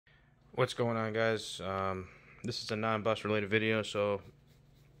What's going on, guys? This is a non-bus related video, so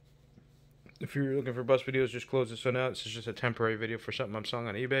if you're looking for bus videos, just close this one out. This is just a temporary video for something I'm selling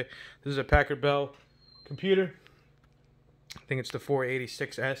on eBay. This is a Packard Bell computer. I think it's the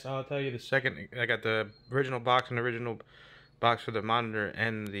 486S. I'll tell you the second. I got the original box and the original box for the monitor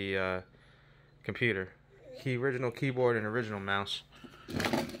and the computer. Original keyboard and original mouse.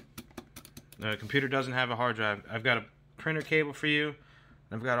 The computer doesn't have a hard drive. I've got a printer cable for you.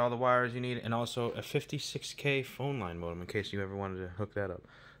 I've got all the wires you need, and also a 56K phone line modem in case you ever wanted to hook that up.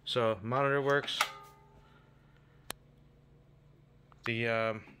 So, monitor works.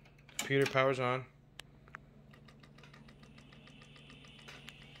 The computer powers on.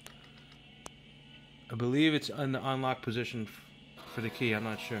 I believe it's in the unlock position for the key. I'm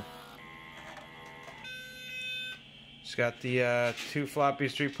not sure. It's got the two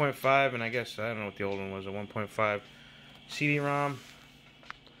floppies, 3.5, and I guess, I don't know what the old one was, a 1.5 CD-ROM.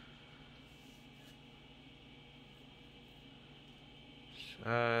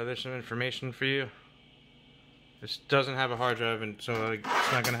 There's some information for you. This doesn't have a hard drive, and so it's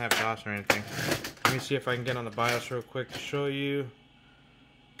not going to have DOS or anything. Let me see if I can get on the BIOS real quick to show you.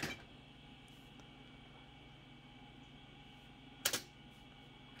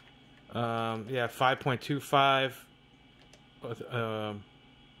 Yeah, 5.25, a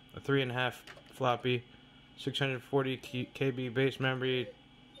 3.5 floppy, 640 KB base memory.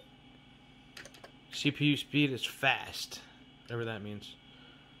 CPU speed is fast, whatever that means.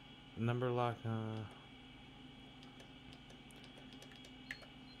 Number lock.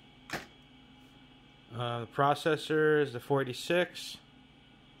 The processor is the 486.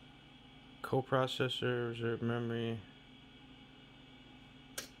 Co-processor, reserve memory.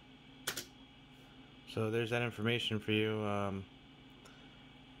 So there's that information for you.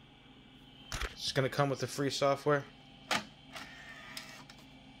 It's going to come with the free software.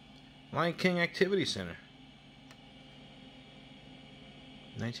 Lion King Activity Center.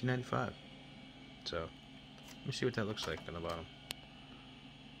 1995. So, let me see what that looks like on the bottom.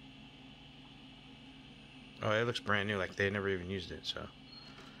 Oh, it looks brand new, like they never even used it. So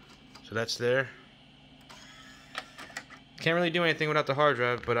that's there. Can't really do anything without the hard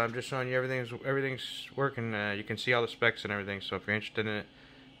drive, but I'm just showing you everything's working. You can see all the specs and everything. So if you're interested in it,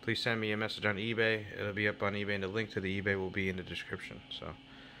 please send me a message on eBay. It'll be up on eBay, and the link to the eBay will be in the description. So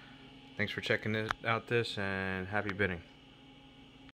thanks for checking out this, and happy bidding.